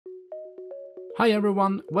Hi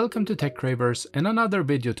everyone, welcome to Tech Cravers and another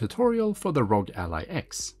video tutorial for the ROG Ally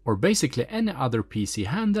X, or basically any other PC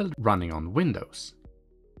handheld running on Windows.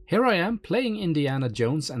 Here I am playing Indiana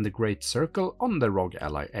Jones and the Great Circle on the ROG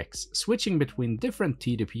Ally X, switching between different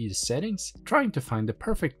TDP settings, trying to find the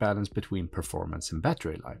perfect balance between performance and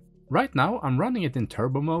battery life. Right now I'm running it in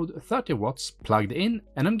turbo mode, 30 watts, plugged in,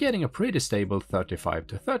 and I'm getting a pretty stable 35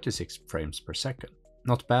 to 36 frames per second.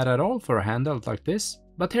 Not bad at all for a handheld like this,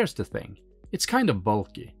 but here's the thing. It's kind of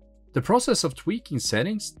bulky. The process of tweaking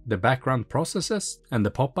settings, the background processes, and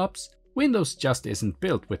the pop-ups, Windows just isn't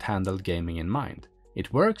built with handheld gaming in mind.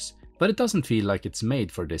 It works, but it doesn't feel like it's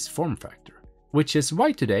made for this form factor. Which is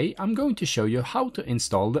why today I'm going to show you how to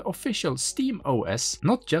install the official SteamOS,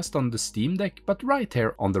 not just on the Steam Deck, but right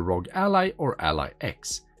here on the ROG Ally or Ally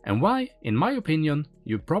X, and why, in my opinion,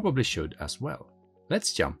 you probably should as well.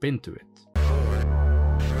 Let's jump into it.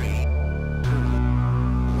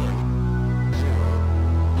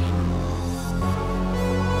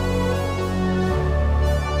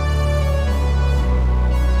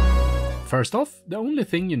 First off, the only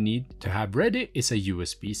thing you need to have ready is a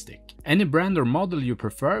USB stick. Any brand or model you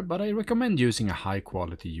prefer, but I recommend using a high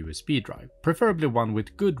quality USB drive, preferably one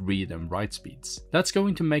with good read and write speeds. That's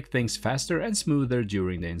going to make things faster and smoother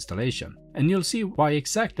during the installation, and you'll see why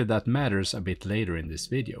exactly that matters a bit later in this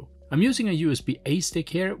video. I'm using a USB-A stick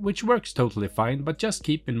here, which works totally fine, but just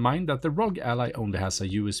keep in mind that the ROG Ally only has a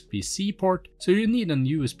USB-C port, so you need an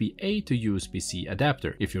USB-A to USB-C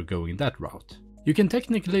adapter if you're going that route. You can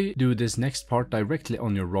technically do this next part directly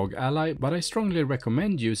on your ROG Ally, but I strongly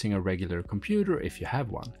recommend using a regular computer if you have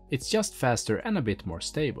one. It's just faster and a bit more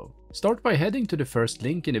stable. Start by heading to the first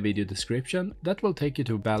link in the video description. That will take you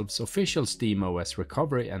to Valve's official SteamOS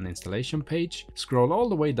recovery and installation page. Scroll all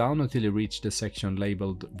the way down until you reach the section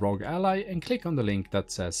labeled ROG Ally and click on the link that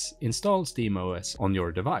says Install SteamOS on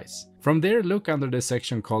your device. From there, look under the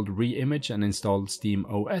section called Re-image and install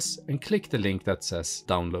SteamOS and click the link that says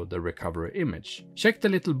Download the recovery image. Check the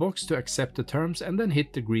little box to accept the terms and then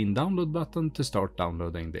hit the green download button to start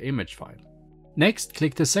downloading the image file. Next,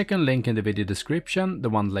 click the second link in the video description, the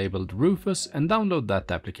one labeled Rufus, and download that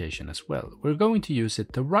application as well. We're going to use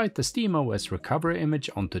it to write the SteamOS recovery image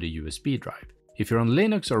onto the USB drive. If you're on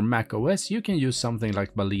Linux or Mac OS, you can use something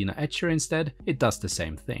like Balena Etcher instead, it does the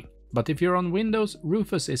same thing. But if you're on Windows,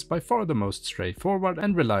 Rufus is by far the most straightforward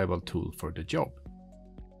and reliable tool for the job.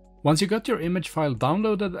 Once you got your image file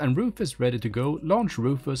downloaded and Rufus ready to go, launch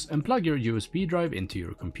Rufus and plug your USB drive into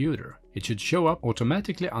your computer. It should show up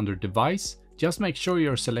automatically under Device. Just make sure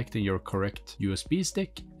you're selecting your correct USB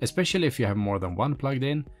stick, especially if you have more than one plugged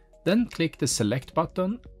in. Then click the Select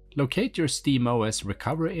button, locate your SteamOS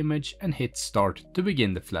recovery image and hit Start to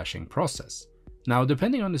begin the flashing process. Now,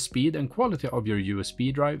 depending on the speed and quality of your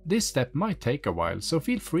USB drive, this step might take a while, so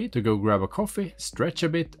feel free to go grab a coffee, stretch a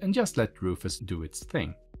bit and just let Rufus do its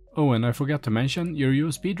thing. Oh, and I forgot to mention, your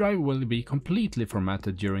USB drive will be completely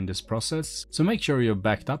formatted during this process, so make sure you've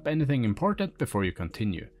backed up anything important before you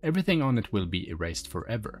continue. Everything on it will be erased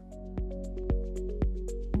forever.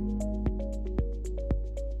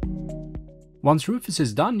 Once Rufus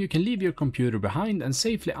is done, you can leave your computer behind and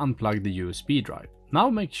safely unplug the USB drive. Now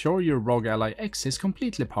make sure your ROG Ally X is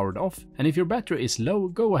completely powered off, and if your battery is low,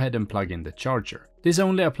 go ahead and plug in the charger. This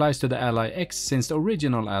only applies to the Ally X since the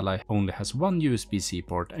original Ally only has one USB-C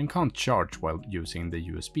port and can't charge while using the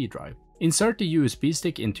USB drive. Insert the USB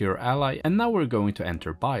stick into your Ally and now we're going to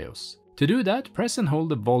enter BIOS. To do that, press and hold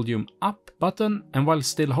the volume up button, and while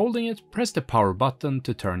still holding it, press the power button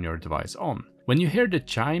to turn your device on. When you hear the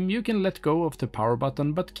chime, you can let go of the power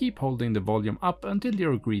button but keep holding the volume up until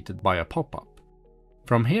you're greeted by a pop-up.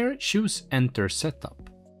 From here, choose Enter Setup.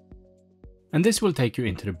 And this will take you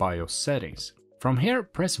into the BIOS settings. From here,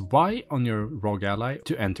 press Y on your ROG Ally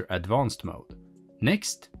to enter Advanced mode.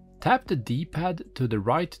 Next, tap the D-pad to the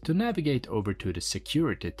right to navigate over to the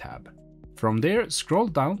Security tab. From there, scroll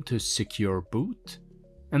down to Secure Boot,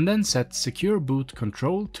 and then set Secure Boot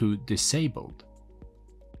Control to Disabled.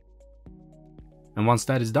 And once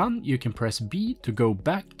that is done, you can press B to go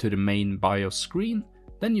back to the main BIOS screen,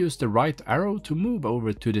 then use the right arrow to move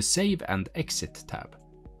over to the Save and Exit tab.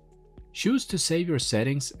 Choose to save your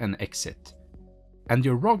settings and exit. And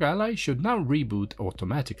your ROG Ally should now reboot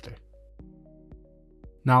automatically.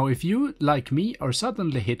 Now if you, like me, are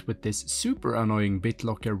suddenly hit with this super annoying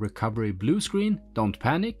BitLocker recovery blue screen, don't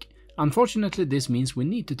panic. Unfortunately, this means we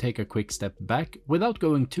need to take a quick step back. Without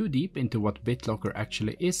going too deep into what BitLocker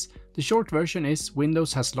actually is, the short version is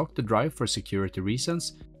Windows has locked the drive for security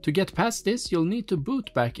reasons. To get past this, you'll need to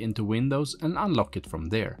boot back into Windows and unlock it from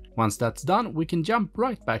there. Once that's done, we can jump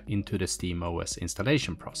right back into the SteamOS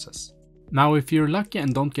installation process. Now if you're lucky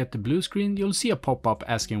and don't get the blue screen, you'll see a pop-up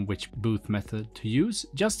asking which boot method to use.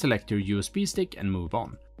 Just select your USB stick and move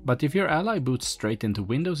on. But if your Ally boots straight into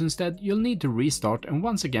Windows instead, you'll need to restart and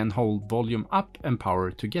once again hold volume up and power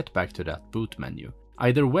to get back to that boot menu.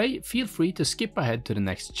 Either way, feel free to skip ahead to the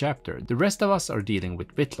next chapter. The rest of us are dealing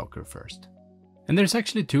with BitLocker first. And there's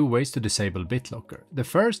actually two ways to disable BitLocker. The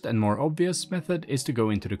first and more obvious method is to go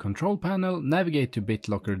into the control panel, navigate to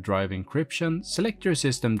BitLocker drive encryption, select your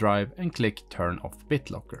system drive and click turn off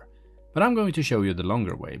BitLocker. But I'm going to show you the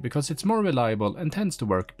longer way, because it's more reliable and tends to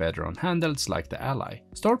work better on handhelds like the Ally.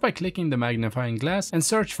 Start by clicking the magnifying glass and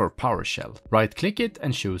search for PowerShell. Right click it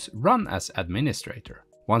and choose Run as Administrator.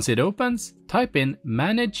 Once it opens, type in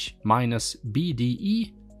manage-bde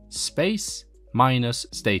space minus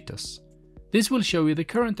status. This will show you the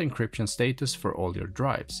current encryption status for all your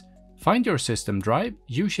drives. Find your system drive,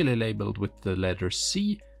 usually labeled with the letter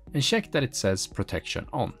C, and check that it says protection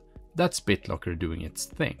on. That's BitLocker doing its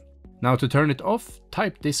thing. Now to turn it off,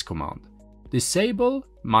 type this command: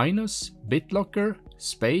 disable-BitLocker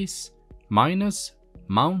space minus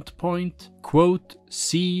MountPoint quote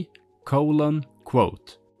C colon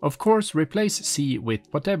quote. Of course, replace C with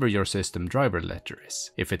whatever your system driver letter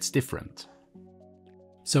is, if it's different.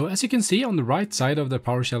 So as you can see on the right side of the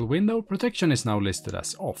PowerShell window, protection is now listed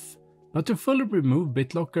as off. But to fully remove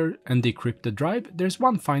BitLocker and decrypt the drive, there's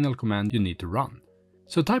one final command you need to run.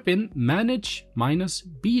 So type in manage-bde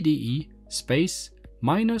space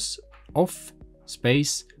minus off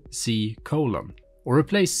space C colon, or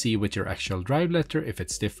replace C with your actual drive letter if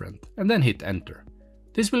it's different, and then hit enter.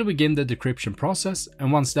 This will begin the decryption process,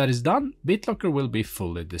 and once that is done, BitLocker will be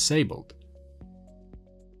fully disabled.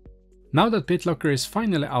 Now that BitLocker is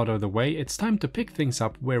finally out of the way, it's time to pick things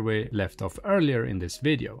up where we left off earlier in this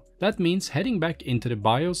video. That means heading back into the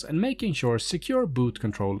BIOS and making sure secure boot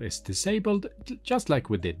control is disabled, just like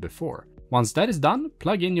we did before. Once that is done,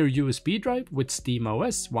 plug in your USB drive with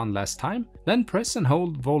SteamOS one last time, then press and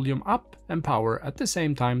hold volume up and power at the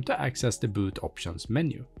same time to access the boot options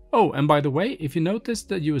menu. Oh, and by the way, if you noticed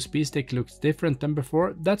the USB stick looks different than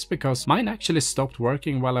before, that's because mine actually stopped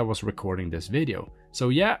working while I was recording this video. So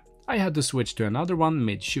yeah, I had to switch to another one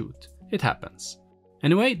mid-shoot. It happens.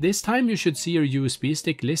 Anyway, this time you should see your USB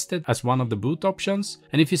stick listed as one of the boot options,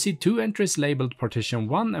 and if you see two entries labeled partition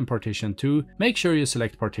 1 and partition 2, make sure you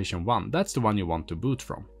select partition 1, that's the one you want to boot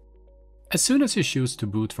from. As soon as you choose to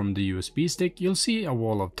boot from the USB stick, you'll see a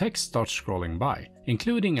wall of text start scrolling by,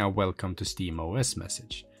 including a welcome to SteamOS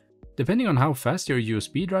message. Depending on how fast your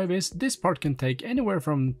USB drive is, this part can take anywhere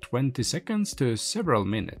from 20 seconds to several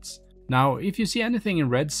minutes. Now, if you see anything in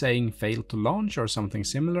red saying failed to launch or something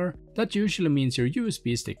similar, that usually means your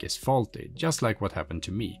USB stick is faulty, just like what happened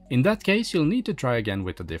to me. In that case, you'll need to try again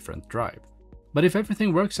with a different drive. But if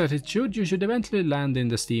everything works as it should, you should eventually land in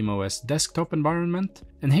the SteamOS desktop environment,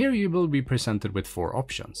 and here you will be presented with 4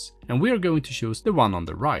 options, and we are going to choose the one on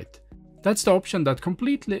the right. That's the option that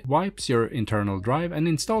completely wipes your internal drive and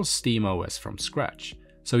installs SteamOS from scratch.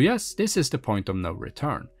 So yes, this is the point of no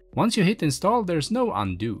return. Once you hit install, there's no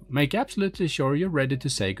undo. Make absolutely sure you're ready to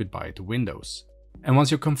say goodbye to Windows. And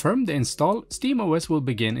once you confirm the install, SteamOS will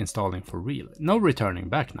begin installing for real. No returning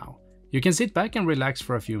back now. You can sit back and relax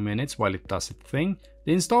for a few minutes while it does its thing.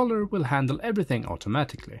 The installer will handle everything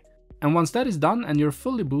automatically. And once that is done and you're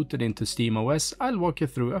fully booted into SteamOS, I'll walk you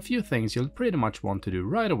through a few things you'll pretty much want to do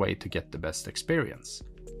right away to get the best experience.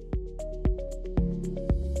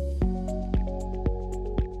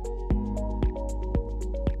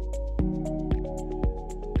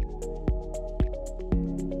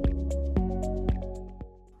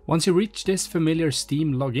 Once you reach this familiar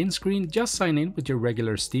Steam login screen, just sign in with your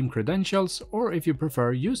regular Steam credentials, or if you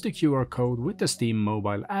prefer, use the QR code with the Steam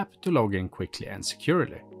mobile app to log in quickly and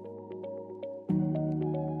securely.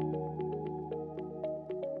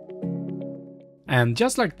 And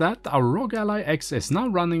just like that, our ROG Ally X is now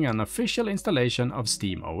running an official installation of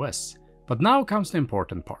SteamOS. But now comes the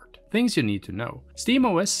important part. Things you need to know.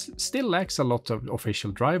 SteamOS still lacks a lot of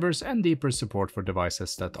official drivers and deeper support for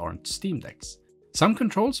devices that aren't Steam Decks. Some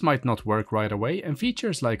controls might not work right away, and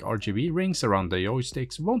features like RGB rings around the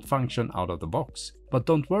joysticks won't function out of the box. But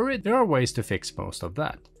don't worry, there are ways to fix most of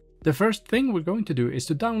that. The first thing we're going to do is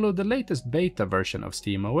to download the latest beta version of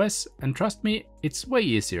SteamOS, and trust me, it's way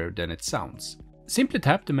easier than it sounds. Simply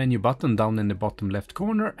tap the menu button down in the bottom left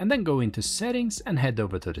corner and then go into Settings and head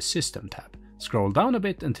over to the System tab. Scroll down a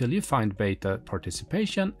bit until you find Beta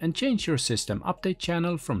Participation and change your system update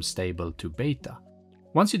channel from Stable to Beta.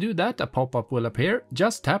 Once you do that, a pop-up will appear.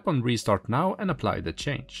 Just tap on Restart Now and apply the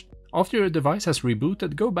change. After your device has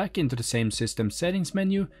rebooted, go back into the same system settings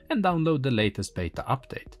menu and download the latest beta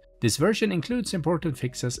update. This version includes important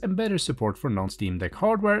fixes and better support for non-Steam Deck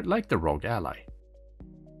hardware like the ROG Ally.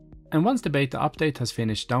 And once the beta update has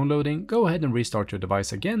finished downloading, go ahead and restart your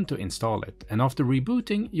device again to install it, and after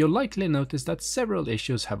rebooting, you'll likely notice that several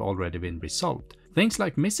issues have already been resolved. Things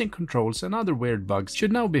like missing controls and other weird bugs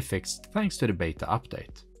should now be fixed thanks to the beta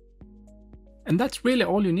update. And that's really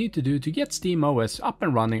all you need to do to get SteamOS up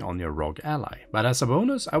and running on your ROG Ally, but as a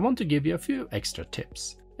bonus I want to give you a few extra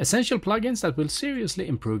tips. Essential plugins that will seriously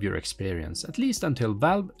improve your experience, at least until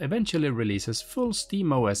Valve eventually releases full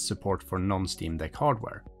SteamOS support for non-Steam Deck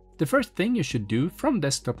hardware. The first thing you should do from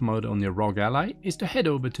desktop mode on your ROG Ally is to head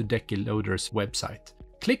over to Decky Loader's website.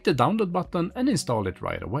 Click the download button and install it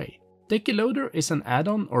right away. Decky Loader is an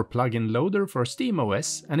add-on or plugin loader for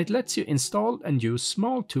SteamOS, and it lets you install and use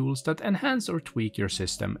small tools that enhance or tweak your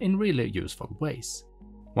system in really useful ways.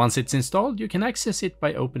 Once it's installed, you can access it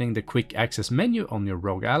by opening the Quick Access menu on your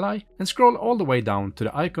ROG Ally and scroll all the way down to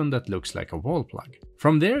the icon that looks like a wall plug.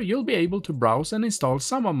 From there, you'll be able to browse and install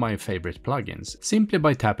some of my favorite plugins, simply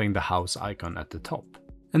by tapping the house icon at the top.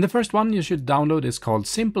 And the first one you should download is called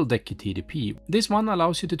SimpleDeckyTDP. This one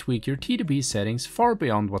allows you to tweak your TDP settings far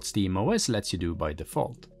beyond what SteamOS lets you do by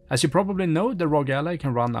default. As you probably know, the ROG Ally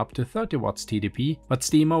can run up to 30 watts TDP, but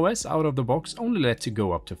SteamOS out of the box only lets you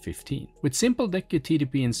go up to 15. With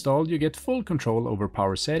SimpleDeckyTDP installed, you get full control over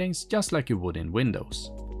power settings just like you would in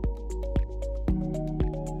Windows.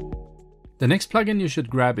 The next plugin you should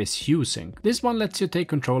grab is HueSync. This one lets you take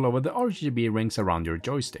control over the RGB rings around your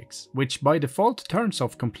joysticks, which by default turns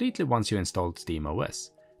off completely once you installed SteamOS.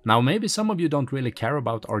 Now maybe some of you don't really care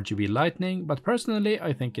about RGB lighting, but personally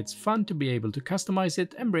I think it's fun to be able to customize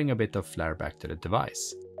it and bring a bit of flair back to the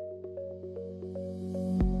device.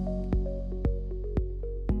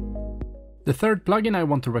 The third plugin I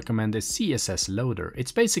want to recommend is CSS Loader.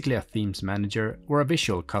 It's basically a themes manager or a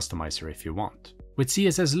visual customizer if you want. With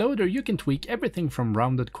CSS Loader you can tweak everything from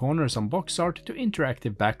rounded corners on box art to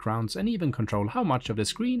interactive backgrounds and even control how much of the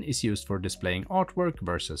screen is used for displaying artwork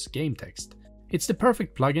versus game text. It's the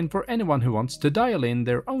perfect plugin for anyone who wants to dial in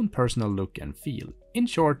their own personal look and feel. In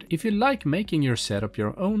short, if you like making your setup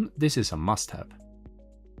your own, this is a must-have.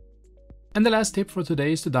 And the last tip for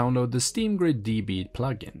today is to download the SteamGridDB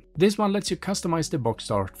plugin. This one lets you customize the box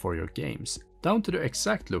art for your games, down to the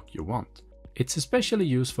exact look you want. It's especially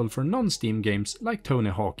useful for non-Steam games like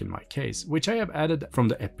Tony Hawk in my case, which I have added from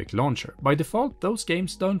the Epic launcher. By default, those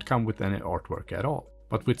games don't come with any artwork at all.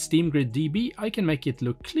 But with SteamGridDB, I can make it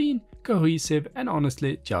look clean, cohesive, and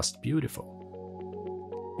honestly just beautiful.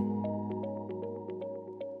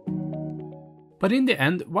 But in the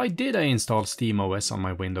end, why did I install SteamOS on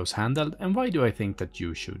my Windows handheld, and why do I think that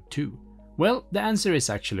you should too? Well, the answer is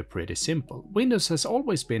actually pretty simple. Windows has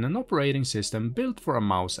always been an operating system built for a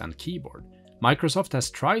mouse and keyboard. Microsoft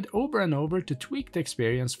has tried over and over to tweak the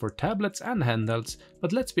experience for tablets and handhelds,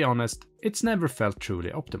 but let's be honest, it's never felt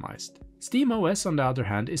truly optimized. SteamOS on the other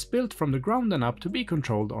hand is built from the ground and up to be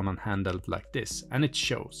controlled on a handheld like this, and it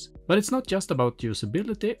shows. But it's not just about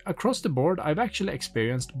usability. Across the board I've actually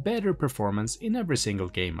experienced better performance in every single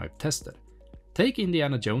game I've tested. Take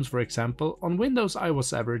Indiana Jones for example. On Windows I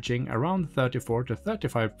was averaging around 34 to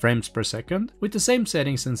 35 frames per second with the same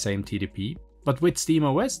settings and same TDP, but with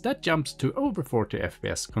SteamOS that jumps to over 40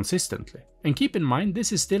 FPS consistently. And keep in mind,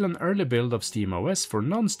 this is still an early build of SteamOS for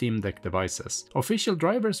non-Steam Deck devices. Official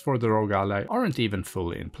drivers for the ROG Ally aren't even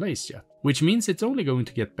fully in place yet, which means it's only going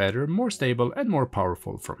to get better, more stable and more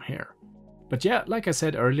powerful from here. But yeah, like I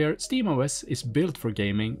said earlier, SteamOS is built for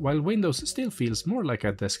gaming, while Windows still feels more like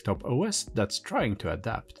a desktop OS that's trying to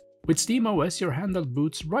adapt. With SteamOS, your handheld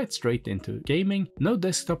boots right straight into gaming, no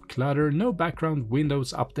desktop clutter, no background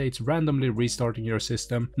Windows updates randomly restarting your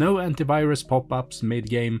system, no antivirus pop-ups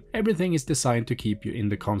mid-game, everything is designed to keep you in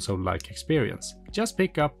the console-like experience. Just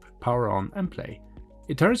pick up, power on and play.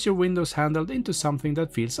 It turns your Windows handheld into something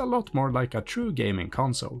that feels a lot more like a true gaming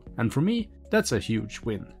console, and for me, that's a huge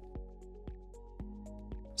win.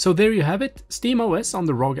 So there you have it, SteamOS on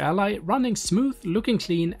the ROG Ally, running smooth, looking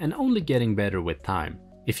clean and only getting better with time.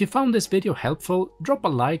 If you found this video helpful, drop a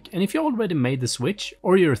like, and if you already made the switch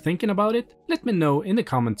or you're thinking about it, let me know in the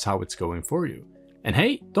comments how it's going for you. And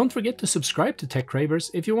hey, don't forget to subscribe to Tech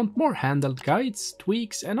Ravers if you want more handheld guides,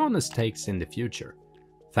 tweaks and honest takes in the future.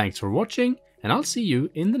 Thanks for watching, and I'll see you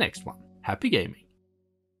in the next one. Happy gaming!